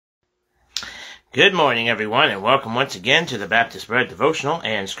Good morning, everyone, and welcome once again to the Baptist Bread devotional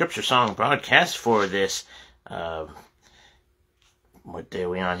and scripture song broadcast for this, what day are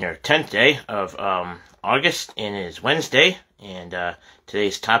we on here? 10th day of August, and it is Wednesday, and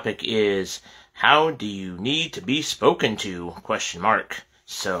today's topic is, how do you need to be spoken to? ?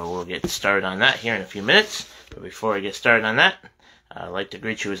 So we'll get started on that here in a few minutes, but before I get started on that, I'd like to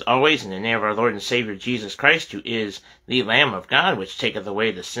greet you as always in the name of our Lord and Savior Jesus Christ, who is the Lamb of God, which taketh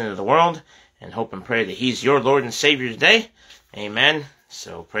away the sin of the world, and hope and pray that He's your Lord and Savior today. Amen.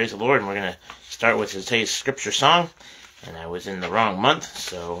 So praise the Lord, and we're going to start with today's scripture song. And I was in the wrong month,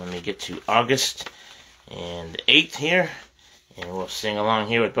 so let me get to August and the 8th here, and we'll sing along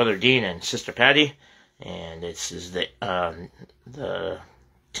here with Brother Dean and Sister Patty. And this is the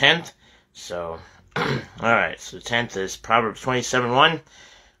 10th. So, alright, so the 10th is Proverbs 27:1.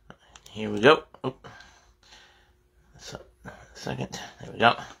 Here we go. Second. There we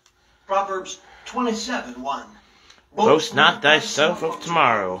go. Proverbs 27:1. Boast not thyself of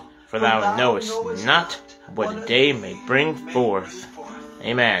tomorrow, for thou knowest not what a day may bring forth.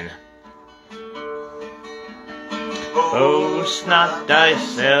 Amen. Boast not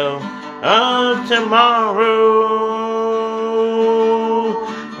thyself of tomorrow,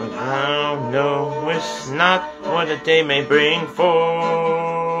 for thou knowest not what a day may bring forth.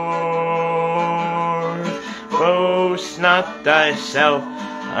 Boast not thyself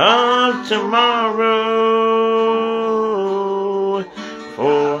of tomorrow,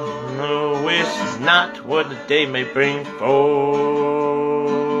 for knowest not what a day may bring forth.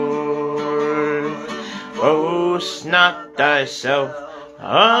 Boast not thyself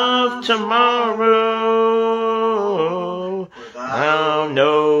of tomorrow, thou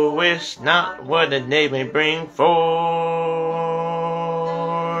knowest not what a day may bring forth.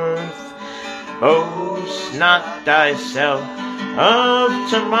 Boast not thyself of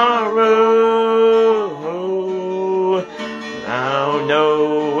tomorrow, thou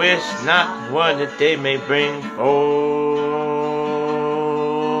knowest not what a day may bring forth.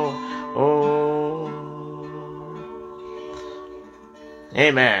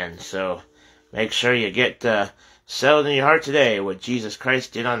 Amen. So make sure you get settled in your heart today what Jesus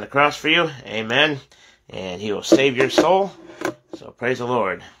Christ did on the cross for you. Amen. And He will save your soul. So praise the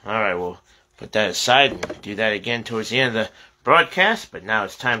Lord. Alright, we'll put that aside and do that again towards the end of the broadcast, but now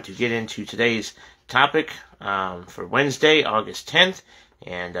it's time to get into today's topic for Wednesday, August 10th,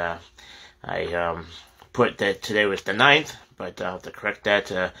 and I put that today was the 9th, but I'll have to correct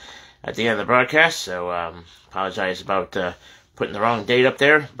that at the end of the broadcast, so apologize about putting the wrong date up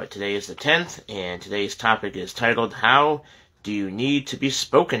there, but today is the 10th, and today's topic is titled, How Do You Need to Be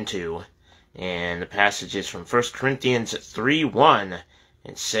Spoken To? And the passage is from 1 Corinthians 3:1.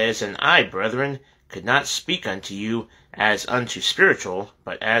 It says, And I, brethren, could not speak unto you as unto spiritual,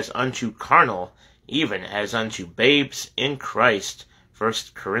 but as unto carnal, even as unto babes in Christ. 1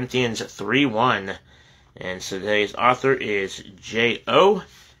 Corinthians 3:1. And so today's author is J.O.,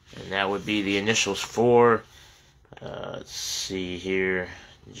 and that would be the initials for, let's see here,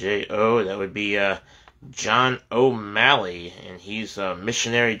 J.O., that would be John O'Malley, and he's a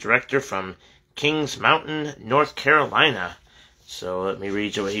missionary director from Kings Mountain, North Carolina. So let me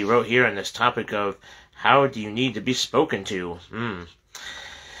read you what he wrote here on this topic of how do you need to be spoken to?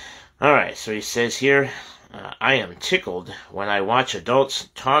 Alright, so he says here, I am tickled when I watch adults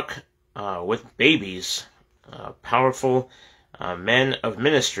talk with babies, powerful men of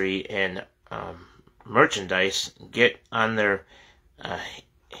ministry and merchandise get on their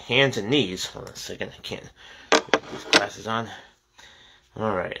hands and knees. Hold on a second, I can't get these glasses on.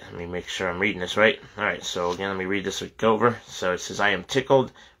 Alright, let me make sure I'm reading this right. Alright, so again, let me read this over. So it says, I am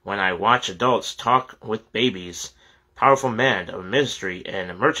tickled when I watch adults talk with babies. Powerful men of ministry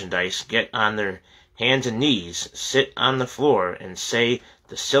and merchandise get on their hands and knees, sit on the floor, and say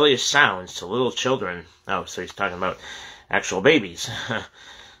the silliest sounds to little children. Oh, so he's talking about actual babies.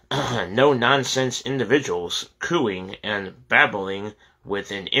 No-nonsense individuals cooing and babbling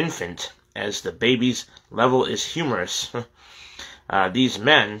with an infant, as the baby's level is humorous. These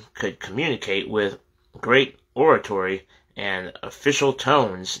men could communicate with great oratory and official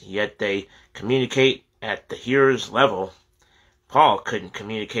tones, yet they communicate at the hearer's level. Paul couldn't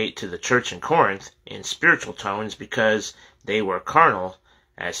communicate to the church in Corinth in spiritual tones because they were carnal.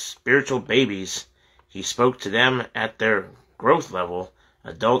 As spiritual babies, he spoke to them at their growth level,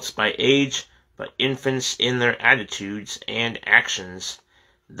 adults by age, but infants in their attitudes and actions,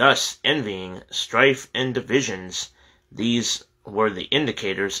 thus envying, strife, and divisions. These were the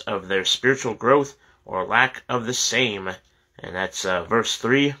indicators of their spiritual growth or lack of the same. And that's verse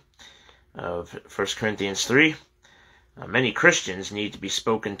 3 of 1 Corinthians 3. Many Christians need to be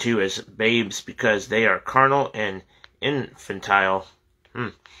spoken to as babes because they are carnal and infantile.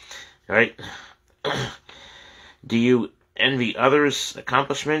 Right? Do you envy others'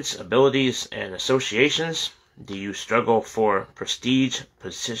 accomplishments, abilities, and associations? Do you struggle for prestige,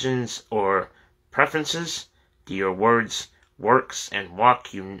 positions, or preferences? Do your words, works, and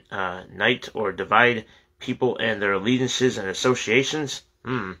walk unite or divide people and their allegiances and associations?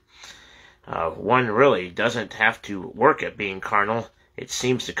 One really doesn't have to work at being carnal. It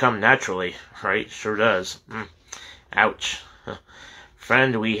seems to come naturally, right? Sure does. Ouch.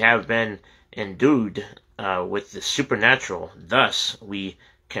 Friend, we have been endued with the supernatural. Thus, we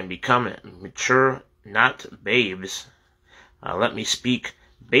can become mature, not babes. Let me speak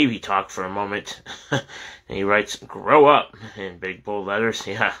baby talk for a moment. And he writes, grow up, in big bold letters.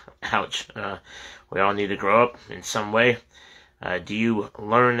 Yeah, ouch. We all need to grow up in some way. Do you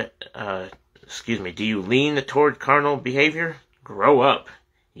lean toward carnal behavior? Grow up,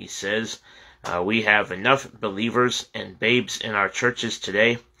 he says. We have enough believers and babes in our churches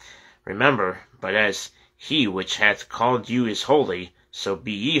today. Remember, but as he which hath called you is holy, so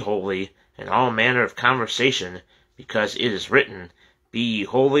be ye holy in all manner of conversation, because it is written, be ye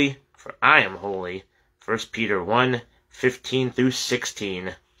holy, for I am holy. 1 Peter 1, 15 through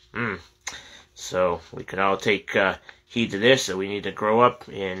 16. So we can all take heed to this, that we need to grow up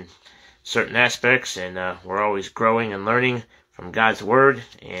in certain aspects, and we're always growing and learning from God's Word,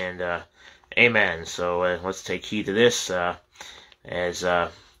 and amen. So let's take heed to this as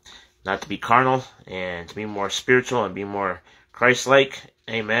not to be carnal, and to be more spiritual, and be more Christ-like.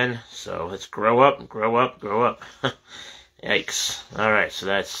 Amen. So let's grow up, grow up, grow up. Yikes. Alright, so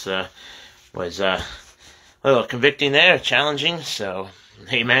that's was a little convicting there, challenging, so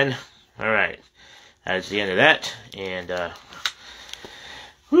amen. Alright, that's the end of that, and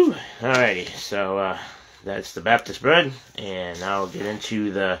alrighty, so that's the Baptist bread, and now I'll get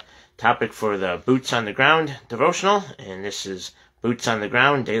into the topic for the Boots on the Ground devotional, and this is Boots on the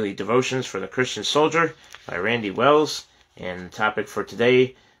Ground, Daily Devotions for the Christian Soldier by Randy Wells, and the topic for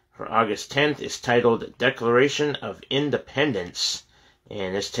today, for August 10th, is titled Declaration of Independence,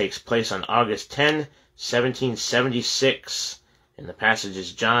 and this takes place on August 10, 1776, and the passage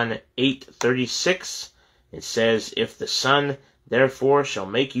is John 8:36. It says, if the Son therefore shall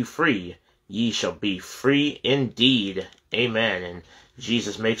make you free, ye shall be free indeed. Amen. And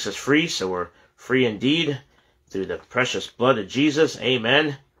Jesus makes us free, so we're free indeed through the precious blood of Jesus.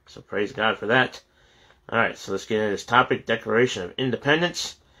 Amen. So praise God for that. Alright, so let's get into this topic, Declaration of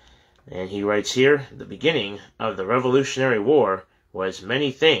Independence. And he writes here, the beginning of the Revolutionary War was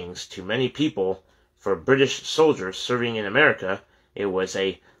many things to many people. For British soldiers serving in America, it was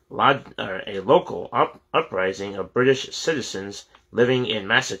a local uprising of British citizens living in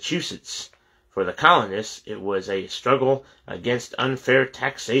Massachusetts. For the colonists, it was a struggle against unfair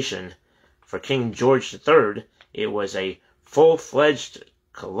taxation. For King George III, it was a full-fledged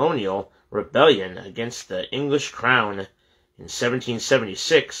colonial rebellion against the English crown. In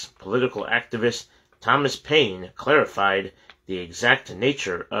 1776, political activist Thomas Paine clarified the exact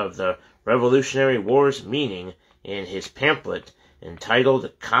nature of the Revolutionary War's meaning in his pamphlet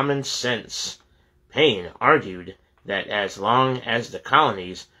entitled Common Sense. Paine argued that as long as the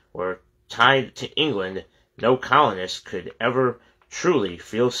colonies were tied to England, no colonist could ever truly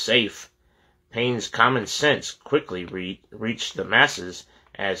feel safe. Paine's Common Sense quickly reached the masses,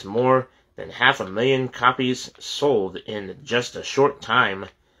 as more than 500,000 copies sold in just a short time.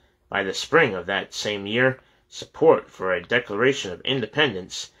 By the spring of that same year, support for a Declaration of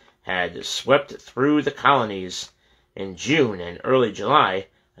Independence had swept through the colonies. In June and early July,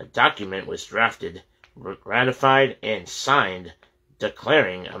 a document was drafted, ratified, and signed,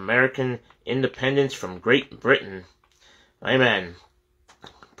 declaring American independence from Great Britain. Amen.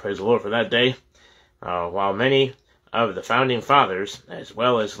 Praise the Lord for that day. While many of the Founding Fathers, as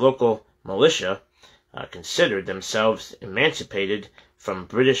well as local militia, considered themselves emancipated from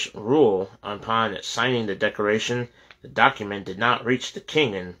British rule upon signing the Declaration, the document did not reach the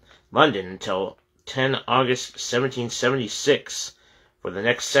King in London until 10 August 1776. For the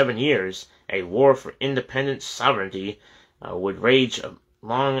next 7 years, a war for independent sovereignty would rage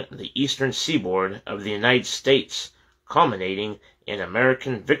along the eastern seaboard of the United States, culminating in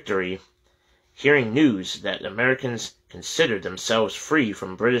American victory. Hearing news that Americans considered themselves free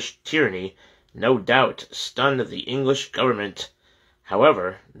from British tyranny no doubt stunned the English government.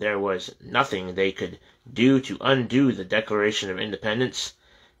 However, there was nothing they could do to undo the Declaration of Independence.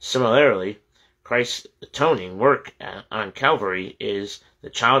 Similarly, Christ's atoning work on Calvary is the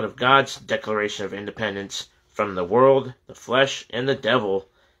child of God's Declaration of Independence from the world, the flesh, and the devil.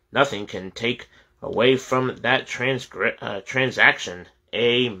 Nothing can take away from that transaction.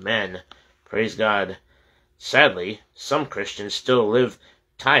 Amen. Praise God. Sadly, some Christians still live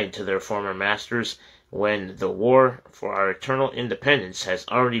tied to their former masters when the war for our eternal independence has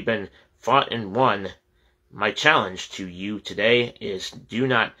already been fought and won. My challenge to you today is do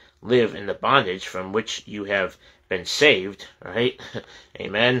not live in the bondage from which you have been saved, right?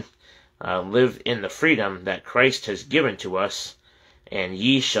 Amen. Live in the freedom that Christ has given to us, and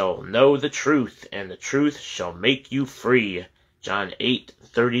ye shall know the truth, and the truth shall make you free. John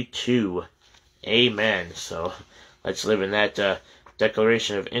 8:32. Amen. So let's live in that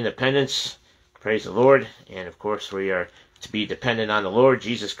Declaration of Independence. Praise the Lord. And of course, we are to be dependent on the Lord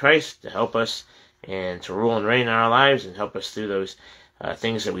Jesus Christ to help us and to rule and reign in our lives and help us through those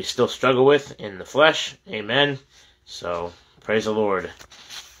things that we still struggle with in the flesh. Amen. So praise the Lord.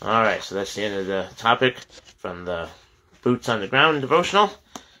 All right, so that's the end of the topic from the Boots on the Ground devotional.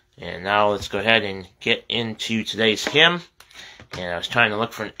 And now let's go ahead and get into today's hymn. And I was trying to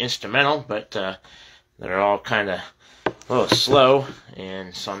look for an instrumental, but they're all kind of a little slow.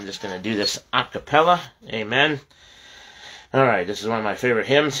 And so I'm just going to do this a cappella. Amen. All right, this is one of my favorite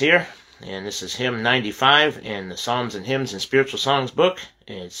hymns here. And this is hymn 95 in the Psalms and Hymns and Spiritual Songs book.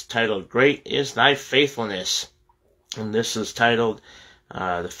 And it's titled, Great is Thy Faithfulness. And this is titled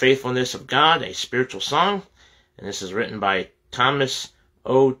The Faithfulness of God, a Spiritual Song. And this is written by Thomas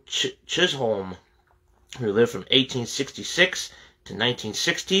O. Chisholm, who lived from 1866 to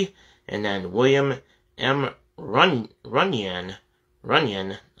 1960. And then William M. Runyon, not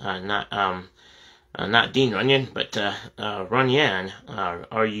Dean Runyon, but Runyon,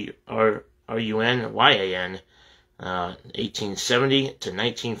 R-U-N-Y-A-N, 1870 to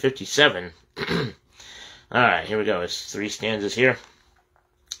 1957. Alright, here we go. It's 3 stanzas here.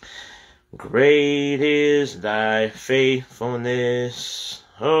 Great is thy faithfulness,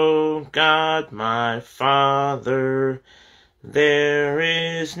 O God my Father. There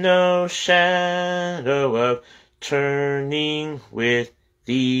is no shadow of turning with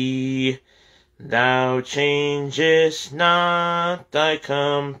thee. Thou changest not, thy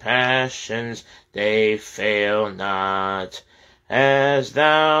compassions, they fail not. As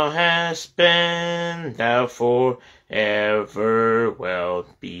thou hast been, thou forever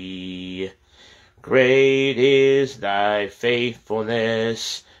wilt be. Great is thy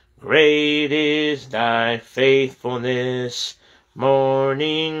faithfulness, great is thy faithfulness.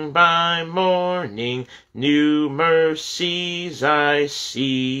 Morning by morning, new mercies I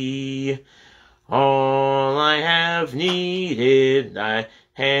see. All I have needed, thy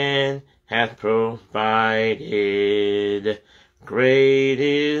hand hath provided. Great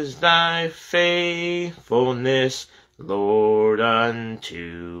is thy faithfulness, Lord,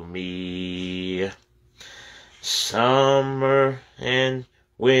 unto me. Summer and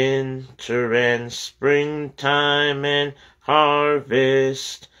winter and springtime and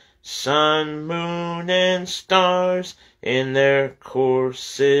harvest, sun, moon, and stars in their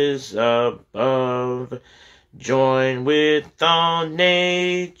courses above, join with all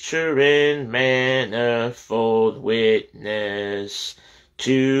nature in manifold witness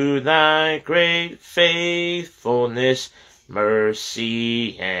to thy great faithfulness,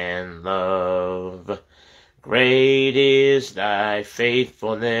 mercy, and love. Great is thy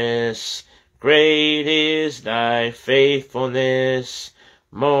faithfulness, great is thy faithfulness.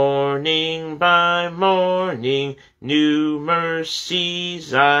 Morning by morning, new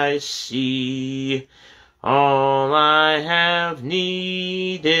mercies I see. All I have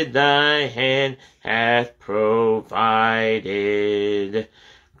needed, thy hand hath provided.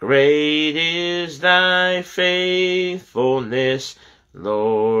 Great is thy faithfulness,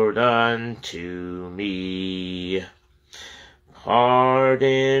 Lord, unto me.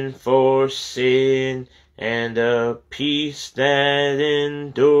 Pardon for sin, and a peace that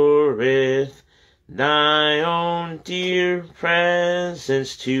endureth, thy own dear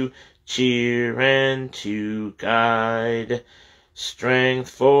presence to cheer and to guide,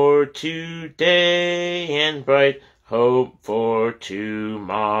 strength for today and bright hope for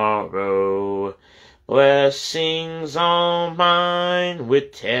tomorrow, blessings all mine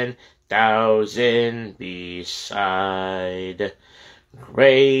with 10,000 beside.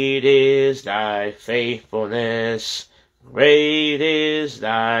 Great is thy faithfulness, great is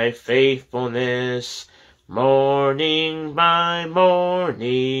thy faithfulness. Morning by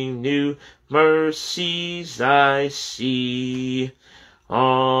morning, new mercies I see.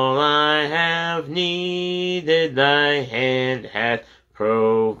 All I have needed, thy hand hath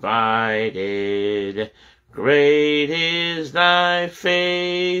provided. Great is thy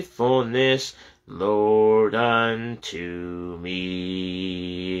faithfulness, Lord, unto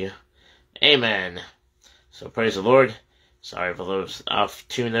me. Amen. So praise the Lord. Sorry for those off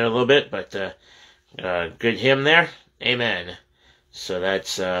tune there a little bit, but good hymn there. Amen. So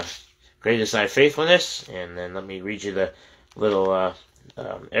that's great is thy faithfulness. And then let me read you the little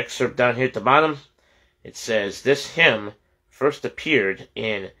excerpt down here at the bottom. It says, this hymn first appeared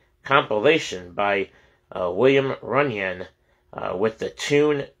in compilation by William Runyon with the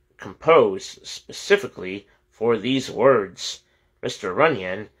tune composed specifically for these words. Mr.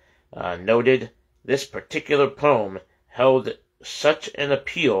 Runyon noted this particular poem held such an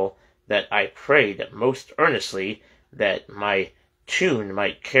appeal that I prayed most earnestly that my tune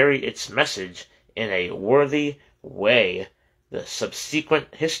might carry its message in a worthy way. The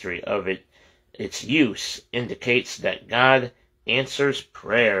subsequent history of its use indicates that God answers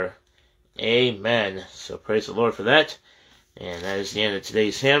prayer. Amen. So praise the Lord for that. And that is the end of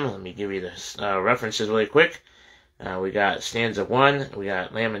today's hymn. Let me give you the references really quick. We got stanza 1. We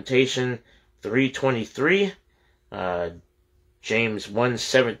got Lamentation 3:23. James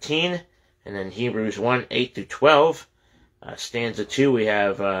 1:17. And then Hebrews 1:8-12. Stanza 2, we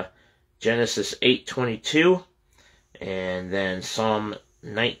have Genesis 8:22. And then Psalm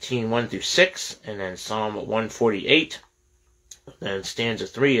 19:1-6. And then Psalm 148. Then stanza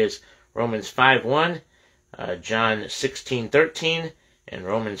 3 is Romans 5:1. John 16:13. And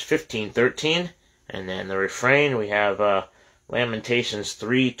Romans 15:13. And then the refrain, we have Lamentations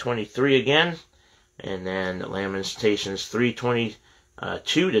 3:23 again. And then Lamentations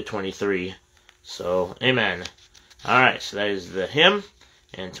 3:22-23. So, amen. Alright, so that is the hymn.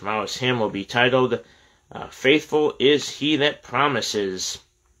 And tomorrow's hymn will be titled, Faithful is He That Promises.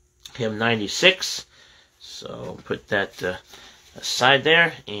 Hymn 96. So, put that aside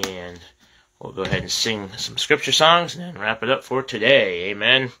there. And we'll go ahead and sing some scripture songs and then wrap it up for today.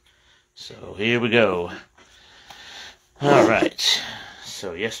 Amen. So here we go. Alright.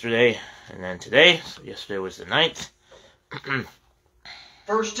 So yesterday and then today. So yesterday was the 9th.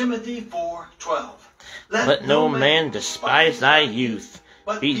 1 Timothy 4:12. Let no man despise thy youth.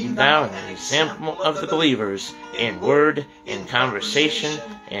 Be thou an example of the believers in word, in conversation,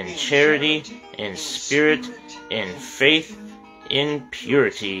 in charity, in spirit, in faith, in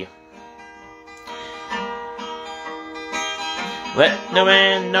purity. Let no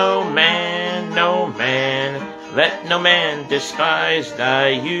man, no man, no man, let no man despise thy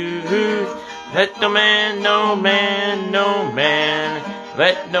youth. Let no man, no man, no man,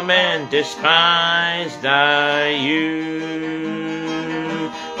 let no man despise thy youth.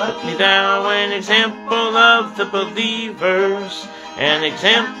 Let me thou an example of the believers, an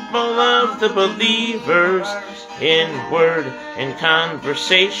example of the believers, in word, in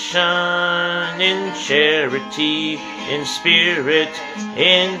conversation, in charity, in spirit,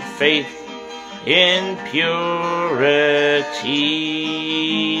 in faith, in purity.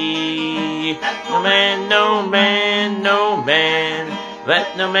 No man, no man, no man,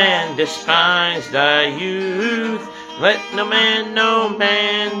 let no man despise thy youth. Let no man, no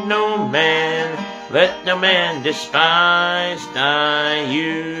man, no man, let no man despise thy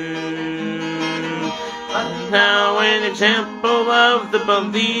youth. Now an example of the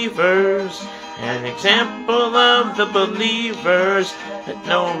believers, an example of the believers, let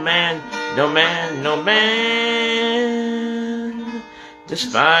no man, no man, no man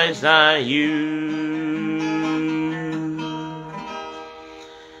despise thy youth.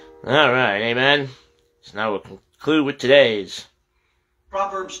 Alright, amen. So now we'll conclude with today's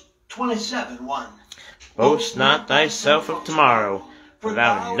Proverbs 27:1. Boast not thyself of tomorrow, for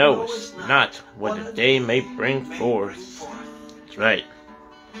thou knowest not what a day may bring forth. That's right.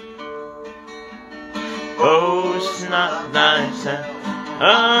 Boast not thyself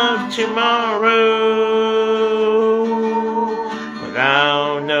of tomorrow, for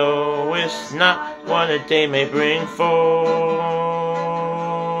thou knowest not what a day may bring forth.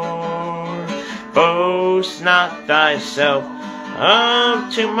 Boast not thyself of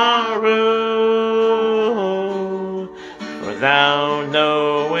tomorrow, for thou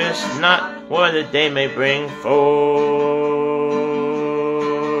knowest not what a day may bring forth.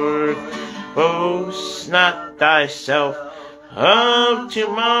 Boast not thyself of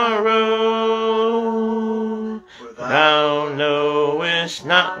tomorrow, for thou knowest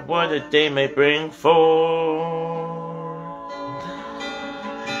not what a day may bring forth.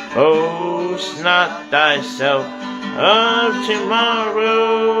 Boast not thyself of tomorrow,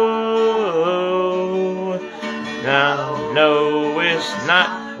 thou knowest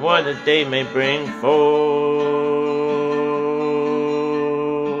not what a day may bring forth.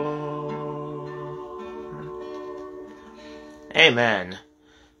 Amen.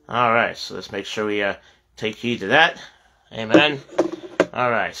 Alright, so let's make sure we take heed to that. Amen.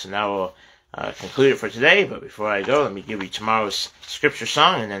 Alright, so now we'll conclude it for today. But before I go, let me give you tomorrow's scripture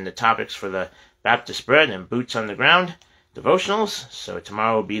song and then the topics for the Baptist Bread and Boots on the Ground devotionals. So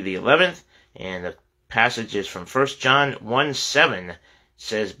tomorrow will be the 11th, and the passage is from 1 John 1:7. It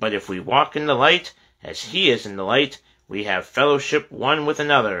says, "But if we walk in the light, as he is in the light, we have fellowship one with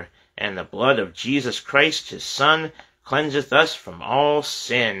another, and the blood of Jesus Christ, his Son, cleanseth us from all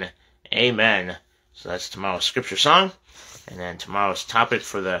sin." Amen. So that's tomorrow's scripture song. And then tomorrow's topic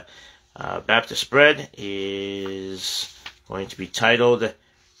for the Baptist Bread is going to be titled,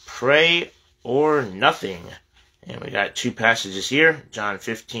 Pray or Nothing. And we got two passages here, John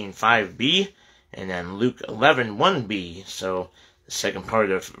 15:5b, and then Luke 11:1b. So the second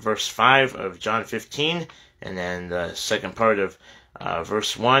part of verse 5 of John 15, and then the second part of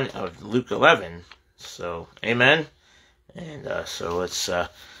verse 1 of Luke 11. So, amen. And so let's do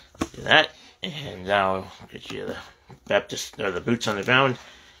that. And now I'll get you the Baptist, or the Boots on the Ground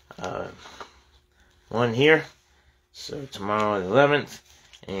one here. So tomorrow the 11th,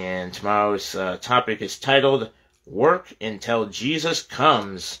 and tomorrow's topic is titled, Work Until Jesus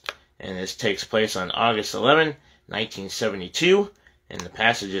Comes. And this takes place on August 11, 1972. And the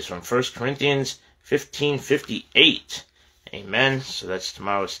passage is from 1 Corinthians 15:58. Amen. So that's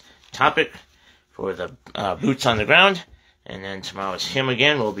tomorrow's topic for the Boots on the Ground. And then tomorrow's hymn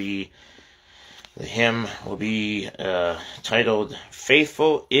again will be, the hymn will be titled,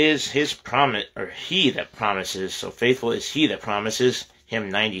 Faithful is his promise, or he that promises. So faithful is he that promises. Hymn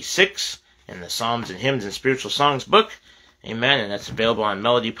 96 in the Psalms and Hymns and Spiritual Songs book. Amen. And that's available on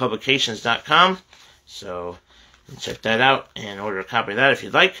melodypublications.com. So check that out and order a copy of that if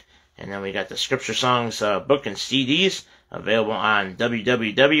you'd like. And then we got the Scripture Songs book and CDs available on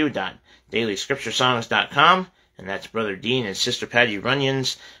www.dailyscripturesongs.com. And that's Brother Dean and Sister Patty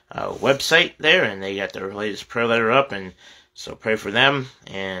Runyon's website there. And they got their latest prayer letter up. And so pray for them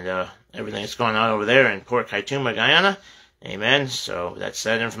and everything that's going on over there in Port Kaituma, Guyana. Amen. So that's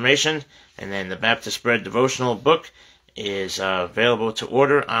that information. And then the Baptist Bread devotional book is available to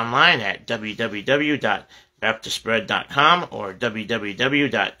order online at www.baptistbread.com or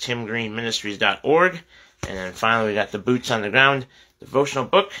www.timgreenministries.org. And then finally, we got the Boots on the Ground devotional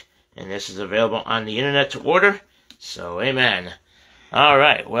book, and this is available on the internet to order. So, amen. All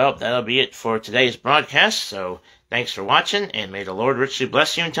right, well, that'll be it for today's broadcast. So, thanks for watching, and may the Lord richly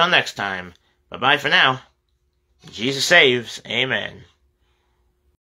bless you until next time. Bye-bye for now. Jesus saves. Amen.